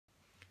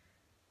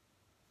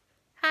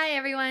Hi,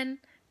 everyone.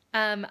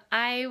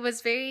 I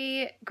was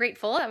very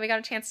grateful that we got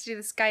a chance to do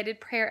this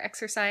guided prayer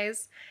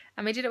exercise.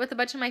 I did it with a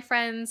bunch of my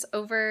friends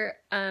over,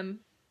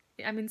 I'm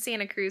in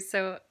Santa Cruz,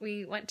 so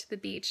we went to the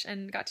beach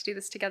and got to do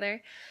this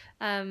together.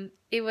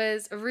 It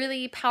was a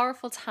really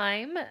powerful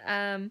time.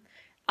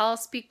 I'll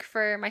speak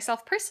for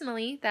myself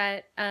personally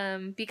that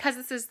because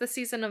this is the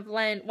season of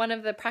Lent, one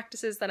of the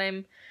practices that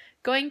I'm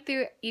going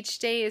through each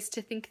day is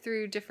to think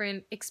through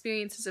different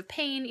experiences of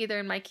pain, either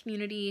in my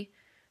community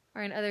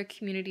or in other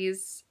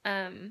communities,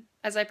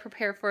 as I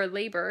prepare for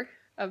labor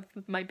of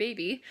my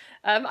baby.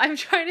 I'm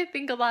trying to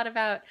think a lot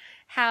about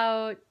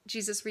how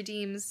Jesus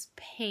redeems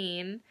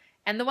pain.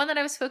 And the one that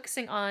I was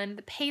focusing on,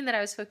 the pain that I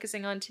was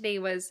focusing on today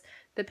was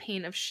the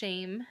pain of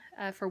shame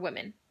for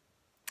women.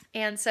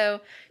 And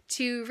so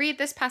to read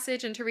this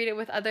passage and to read it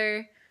with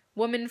other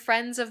woman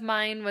friends of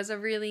mine was a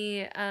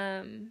really,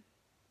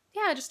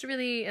 just a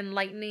really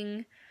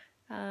enlightening,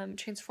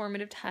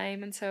 transformative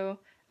time. And so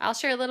I'll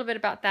share a little bit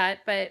about that,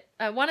 but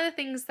one of the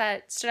things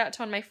that stood out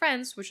to one of my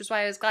friends, which is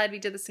why I was glad we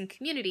did this in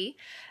community,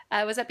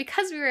 was that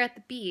because we were at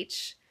the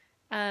beach,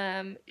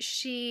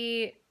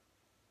 she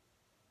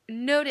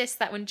noticed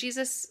that when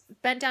Jesus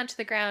bent down to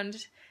the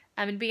ground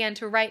and began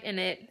to write in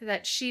it,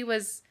 that she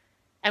was,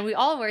 and we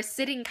all were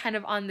sitting kind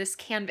of on this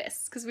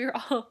canvas, because we were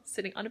all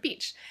sitting on a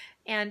beach,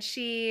 and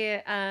she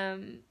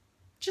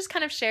just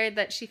kind of shared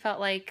that she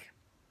felt like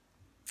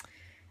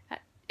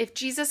if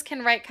Jesus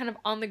can write kind of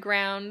on the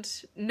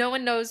ground, no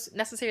one knows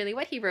necessarily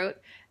what he wrote,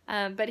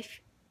 but if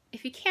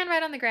he can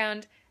write on the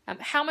ground,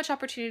 how much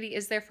opportunity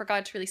is there for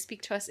God to really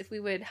speak to us if we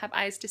would have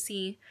eyes to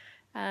see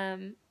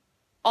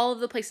all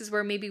of the places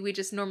where maybe we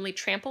just normally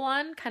trample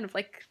on, kind of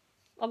like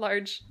a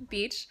large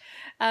beach,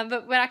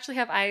 but would actually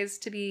have eyes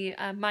to be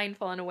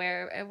mindful and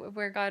aware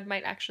where God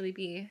might actually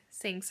be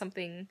saying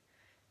something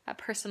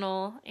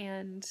personal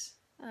and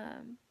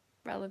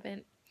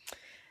relevant.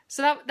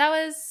 So that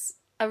was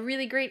a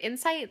really great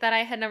insight that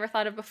I had never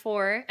thought of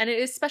before, and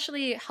it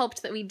especially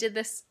helped that we did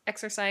this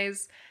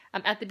exercise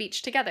at the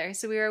beach together,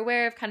 so we were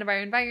aware of kind of our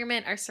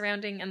environment, our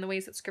surrounding, and the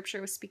ways that Scripture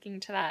was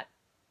speaking to that.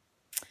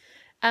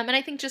 And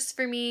I think just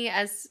for me,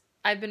 as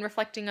I've been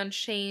reflecting on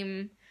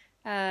shame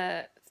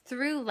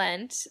through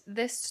Lent,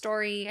 this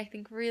story, I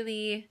think,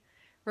 really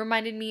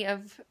reminded me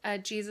of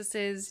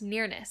Jesus's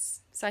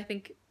nearness. So I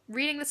think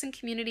reading this in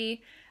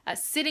community,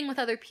 sitting with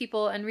other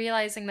people, and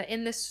realizing that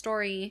in this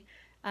story,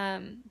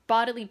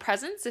 bodily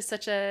presence is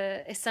such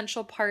a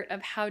essential part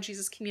of how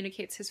Jesus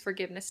communicates his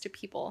forgiveness to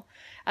people.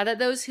 That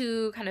those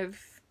who kind of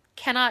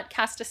cannot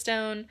cast a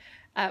stone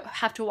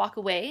have to walk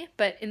away,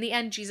 but in the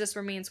end, Jesus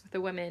remains with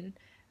the woman.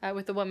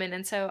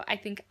 And so I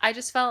think I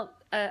just felt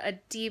a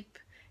deep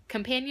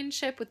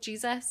companionship with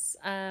Jesus,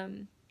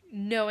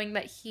 knowing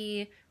that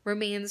he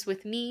remains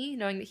with me,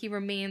 knowing that he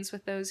remains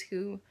with those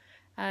who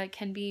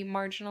can be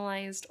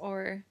marginalized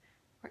or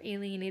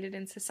alienated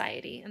in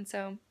society. And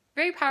so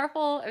very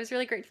powerful. I was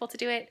really grateful to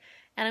do it,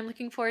 and I'm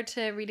looking forward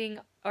to reading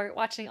or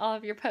watching all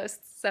of your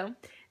posts. So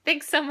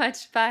thanks so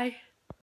much. Bye.